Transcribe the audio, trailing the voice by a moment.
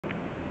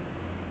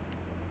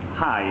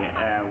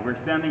Hi, we're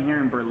standing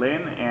here in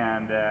Berlin,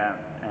 and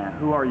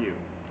who are you?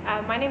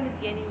 My name is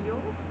Jenny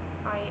Jung.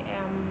 I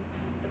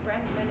am the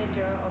brand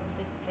manager of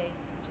this place,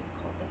 which is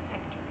called The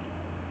Factory.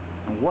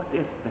 And what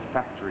is The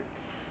Factory?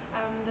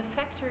 The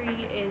Factory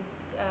is,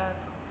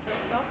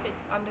 first off,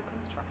 it's under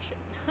construction.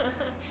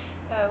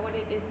 What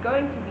it is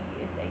going to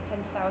be is a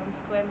 10,000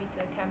 square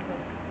meter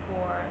campus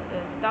for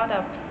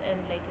startups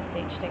and later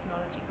stage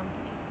technology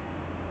companies.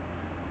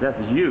 That's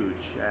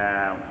huge.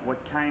 What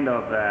kind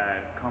of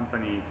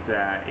companies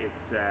is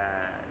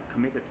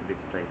committed to this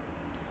place?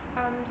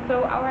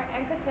 So our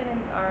anchor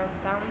tenants are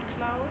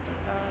SoundCloud,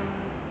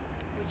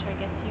 which I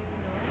guess you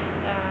know,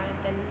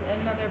 then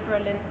another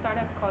Berlin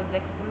startup called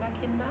 600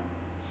 Kinder,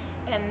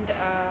 and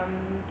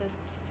the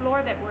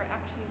floor that we're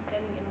actually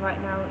standing in right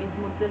now is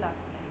Mozilla's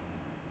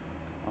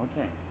place.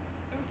 Okay.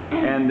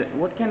 And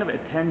what kind of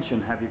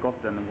attention have you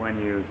gotten when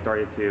you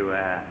started to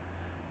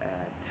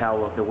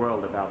tell the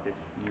world about this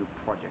new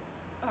project?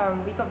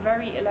 We got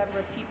very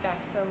elaborate feedback.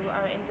 So,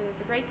 and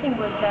the great thing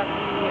was that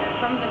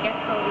from the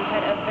get-go, we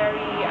had a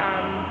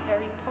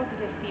very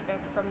positive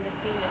feedback from the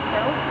scene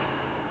itself.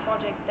 It's a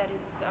project that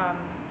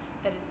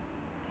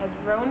has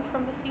grown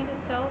from the scene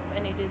itself,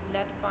 and it is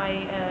led by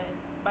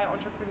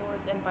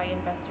entrepreneurs and by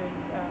investors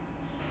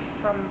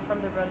from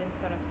the Berlin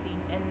startup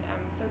scene. And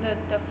so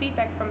the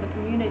feedback from the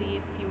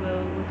community, if you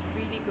will, was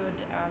really good.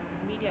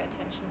 Media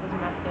attention was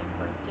massive,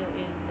 or still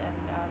is,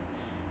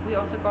 and we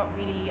also got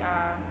really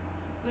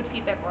good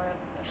feedback, or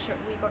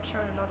we got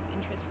shown a lot of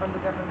interest from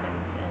the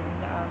government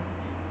and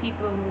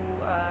people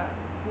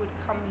who would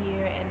come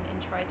here and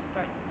try to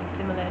start something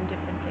similar in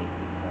different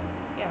places. So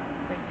yeah,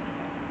 great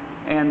feedback.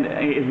 And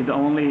is it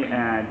only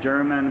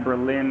German,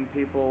 Berlin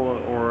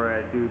people,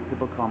 or do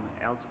people come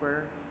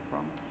elsewhere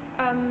from?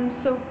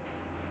 So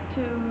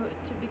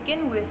to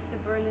begin with, the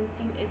Berlin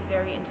scene is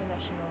very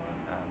international.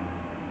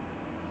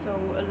 So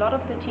a lot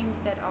of the teams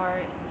that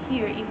are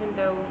here, even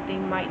though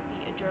they might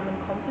be a German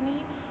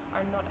company,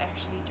 are not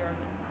actually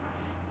German.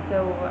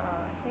 So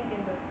I think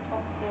in the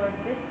top floor of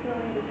this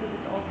building, because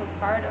it's also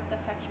part of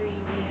the factory,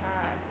 we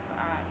have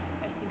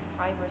I think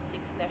 5 or 6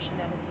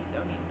 nationalities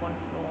only in one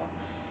floor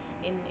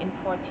in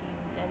 4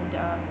 teams, and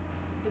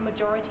the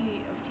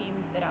majority of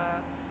teams that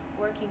are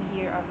working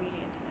here are really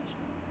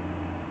international.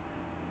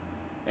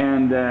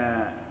 And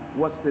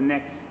what's the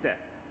next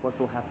step? What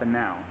will happen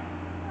now?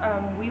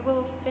 We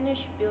will finish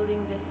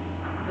building this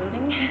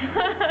building.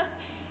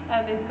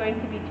 There's going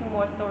to be 2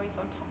 more stories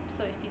on top,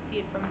 so if you see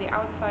it from the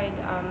outside,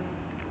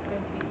 it's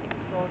going to be 6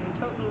 floors in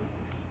total.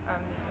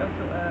 There's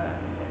also a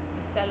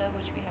cellar,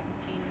 which we haven't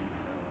seen,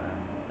 so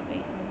the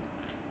basement.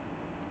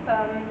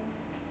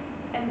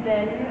 And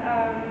then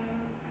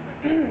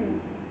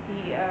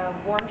the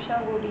warm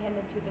shell will be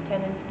handed to the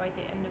tenants by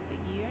the end of the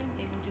year.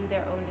 They will do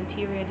their own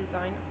interior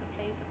design of the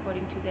place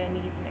according to their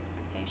needs and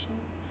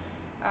expectations.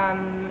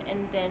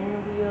 And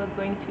then we are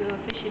going to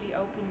officially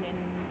open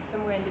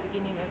somewhere in the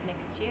beginning of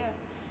next year.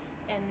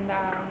 And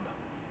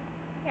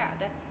yeah,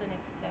 that's the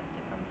next step to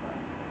come for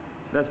us.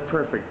 That's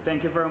perfect.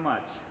 Thank you very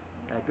much.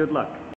 Good luck.